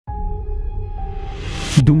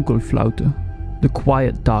Dunkelflaute, the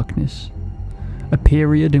quiet darkness. A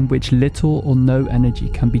period in which little or no energy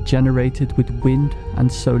can be generated with wind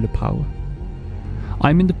and solar power.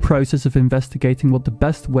 I'm in the process of investigating what the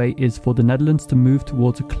best way is for the Netherlands to move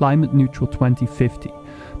towards a climate-neutral 2050.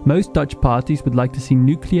 Most Dutch parties would like to see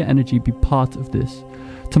nuclear energy be part of this.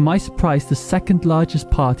 To my surprise, the second largest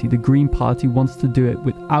party, the Green Party, wants to do it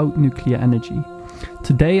without nuclear energy.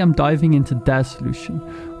 Today I'm diving into their solution,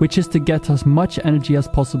 which is to get as much energy as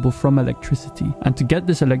possible from electricity, and to get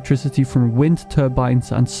this electricity from wind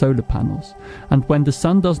turbines and solar panels, and when the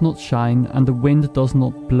sun does not shine and the wind does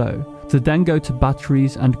not blow, to then go to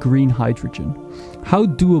batteries and green hydrogen. How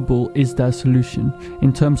doable is their solution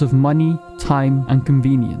in terms of money, time and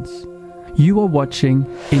convenience? You are watching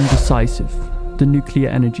Indecisive, the nuclear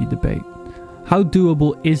energy debate. How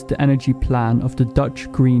doable is the energy plan of the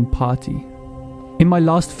Dutch Green Party? In my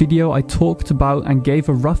last video I talked about and gave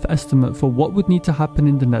a rough estimate for what would need to happen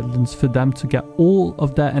in the Netherlands for them to get all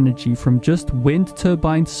of their energy from just wind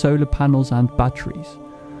turbines, solar panels and batteries.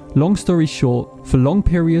 Long story short, for long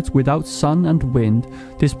periods without sun and wind,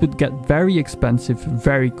 this would get very expensive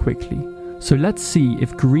very quickly. So let's see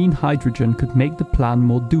if green hydrogen could make the plan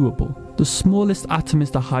more doable. The smallest atom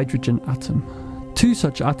is the hydrogen atom. Two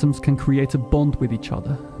such atoms can create a bond with each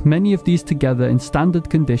other. Many of these together in standard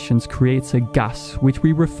conditions creates a gas, which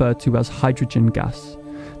we refer to as hydrogen gas.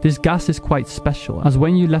 This gas is quite special, as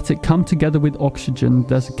when you let it come together with oxygen,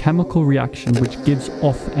 there's a chemical reaction which gives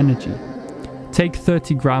off energy. Take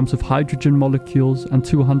 30 grams of hydrogen molecules and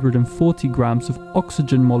 240 grams of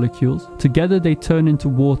oxygen molecules. Together they turn into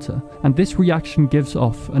water, and this reaction gives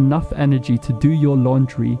off enough energy to do your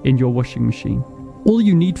laundry in your washing machine. All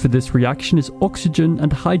you need for this reaction is oxygen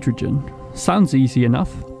and hydrogen. Sounds easy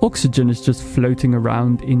enough. Oxygen is just floating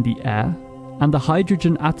around in the air, and the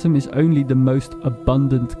hydrogen atom is only the most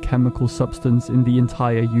abundant chemical substance in the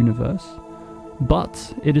entire universe.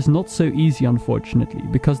 But it is not so easy, unfortunately,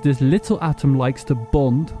 because this little atom likes to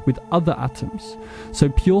bond with other atoms, so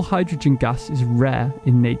pure hydrogen gas is rare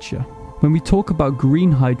in nature. When we talk about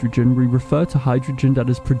green hydrogen, we refer to hydrogen that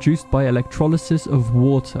is produced by electrolysis of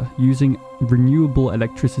water using renewable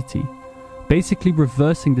electricity, basically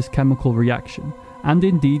reversing this chemical reaction. And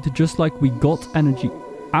indeed, just like we got energy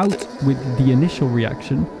out with the initial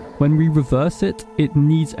reaction, when we reverse it, it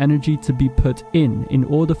needs energy to be put in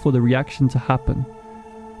order for the reaction to happen.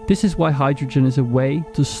 This is why hydrogen is a way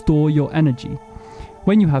to store your energy.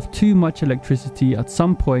 When you have too much electricity at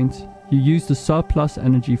some point, you use the surplus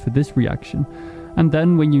energy for this reaction, and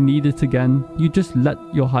then when you need it again, you just let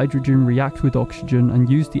your hydrogen react with oxygen and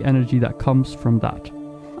use the energy that comes from that.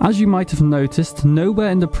 As you might have noticed, nowhere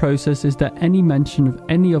in the process is there any mention of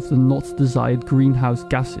any of the not desired greenhouse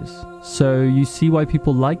gases. So you see why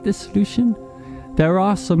people like this solution? There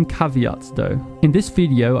are some caveats though. In this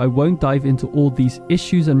video I won't dive into all these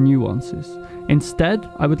issues and nuances. Instead,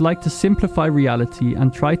 I would like to simplify reality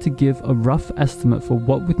and try to give a rough estimate for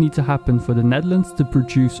what would need to happen for the Netherlands to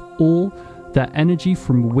produce all their energy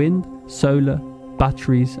from wind, solar,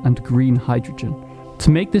 batteries and green hydrogen.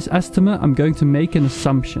 To make this estimate, I'm going to make an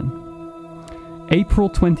assumption. April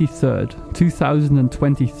 23rd,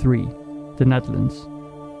 2023, the Netherlands.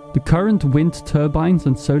 The current wind turbines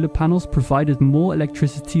and solar panels provided more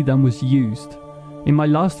electricity than was used. In my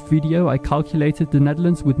last video, I calculated the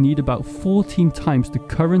Netherlands would need about 14 times the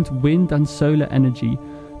current wind and solar energy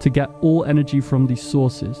to get all energy from these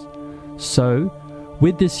sources. So,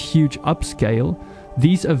 with this huge upscale,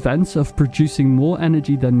 these events of producing more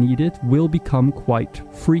energy than needed will become quite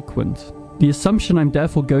frequent. The assumption I'm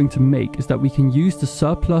therefore going to make is that we can use the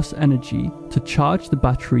surplus energy to charge the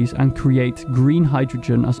batteries and create green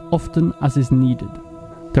hydrogen as often as is needed.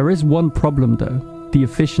 There is one problem though, the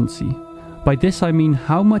efficiency. By this I mean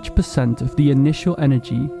how much percent of the initial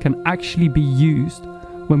energy can actually be used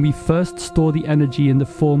when we first store the energy in the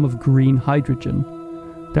form of green hydrogen.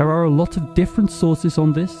 There are a lot of different sources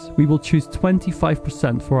on this. We will choose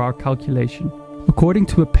 25% for our calculation. According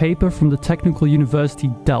to a paper from the Technical University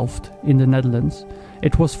Delft in the Netherlands,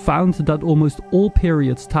 it was found that almost all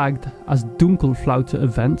periods tagged as Dunkelflaute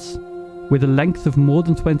events, with a length of more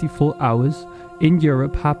than 24 hours, in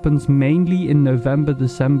Europe happens mainly in November,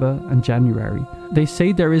 December and January. They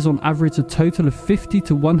say there is on average a total of 50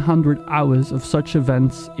 to 100 hours of such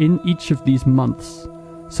events in each of these months.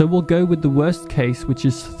 So we'll go with the worst case, which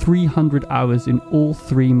is 300 hours in all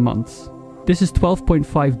 3 months. This is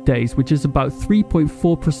 12.5 days, which is about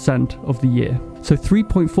 3.4% of the year. So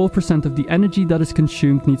 3.4% of the energy that is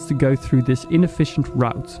consumed needs to go through this inefficient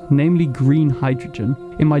route, namely green hydrogen.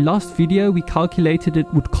 In my last video, we calculated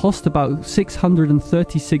it would cost about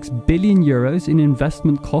 636 billion euros in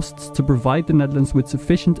investment costs to provide the Netherlands with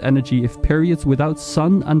sufficient energy if periods without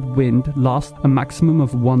sun and wind last a maximum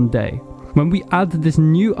of 1 day. When we add this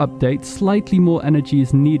new update, slightly more energy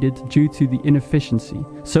is needed due to the inefficiency.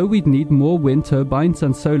 So we'd need more wind turbines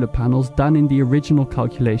and solar panels than in the original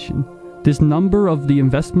calculation. This number of the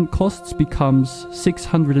investment costs becomes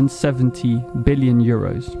 670 billion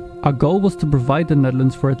euros. Our goal was to provide the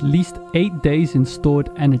Netherlands for at least 8 days in stored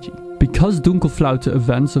energy. Because Dunkelflaute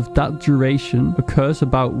events of that duration occurs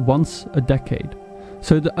about once a decade.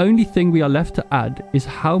 So the only thing we are left to add is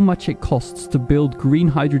how much it costs to build green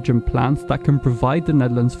hydrogen plants that can provide the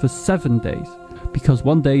Netherlands for 7 days, because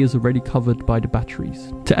 1 day is already covered by the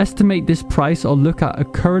batteries. To estimate this price, I'll look at a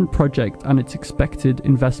current project and its expected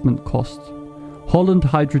investment costs. Holland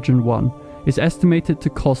Hydrogen 1 is estimated to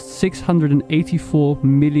cost 684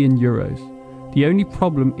 million euros. The only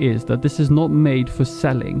problem is that this is not made for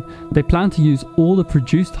selling. They plan to use all the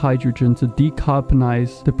produced hydrogen to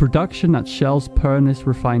decarbonize the production at Shell's Pernis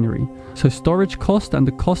refinery. So storage cost and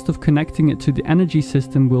the cost of connecting it to the energy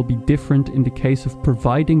system will be different in the case of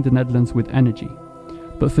providing the Netherlands with energy.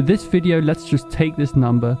 But for this video, let's just take this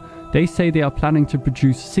number. They say they are planning to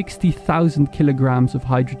produce 60,000 kilograms of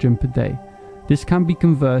hydrogen per day. This can be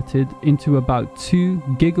converted into about 2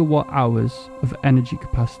 gigawatt hours of energy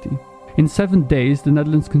capacity. In 7 days, the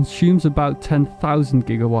Netherlands consumes about 10,000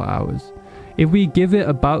 gigawatt hours. If we give it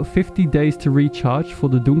about 50 days to recharge for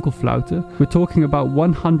the Dunkelflaute, we're talking about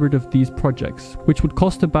 100 of these projects, which would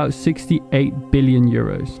cost about 68 billion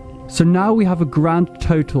euros. So now we have a grand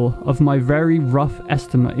total of my very rough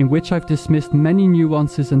estimate, in which I've dismissed many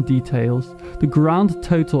nuances and details. The grand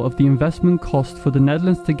total of the investment cost for the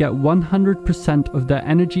Netherlands to get 100% of their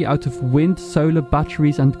energy out of wind, solar,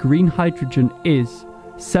 batteries and green hydrogen is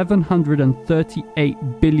 738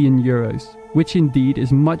 billion euros, which indeed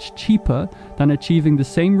is much cheaper than achieving the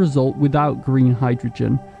same result without green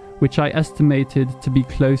hydrogen, which I estimated to be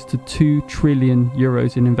close to 2 trillion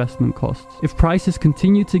euros in investment costs. If prices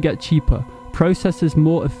continue to get cheaper, processes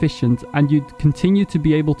more efficient, and you'd continue to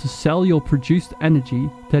be able to sell your produced energy,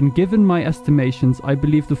 then given my estimations, I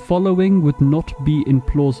believe the following would not be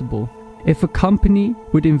implausible. If a company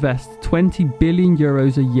would invest 20 billion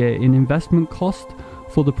euros a year in investment cost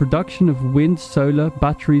for the production of wind, solar,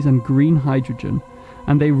 batteries and green hydrogen,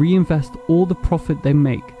 and they reinvest all the profit they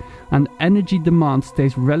make, and energy demand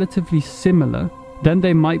stays relatively similar, then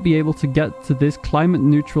they might be able to get to this climate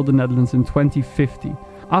neutral the Netherlands in 2050,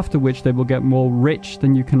 after which they will get more rich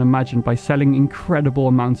than you can imagine by selling incredible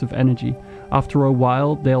amounts of energy. After a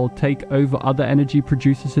while, they'll take over other energy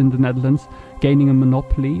producers in the Netherlands, gaining a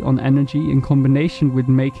monopoly on energy in combination with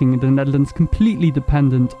making the Netherlands completely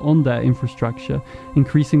dependent on their infrastructure,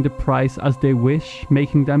 increasing the price as they wish,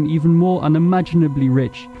 making them even more unimaginably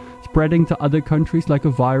rich, spreading to other countries like a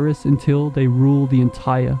virus until they rule the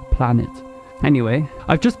entire planet. Anyway,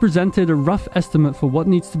 I've just presented a rough estimate for what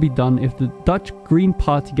needs to be done if the Dutch Green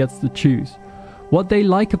Party gets to choose. What they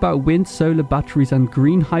like about wind, solar, batteries and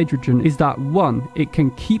green hydrogen is that 1. It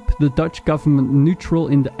can keep the Dutch government neutral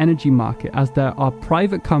in the energy market, as there are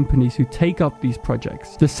private companies who take up these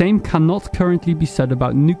projects. The same cannot currently be said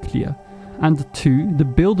about nuclear. And 2. The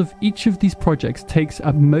build of each of these projects takes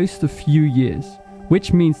at most a few years,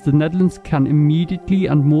 which means the Netherlands can immediately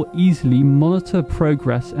and more easily monitor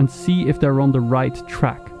progress and see if they're on the right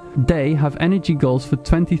track. They have energy goals for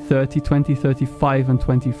 2030, 2035 and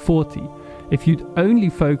 2040. If you'd only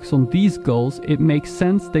focus on these goals, it makes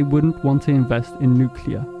sense they wouldn't want to invest in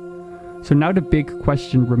nuclear. So now the big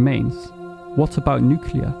question remains: what about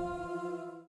nuclear?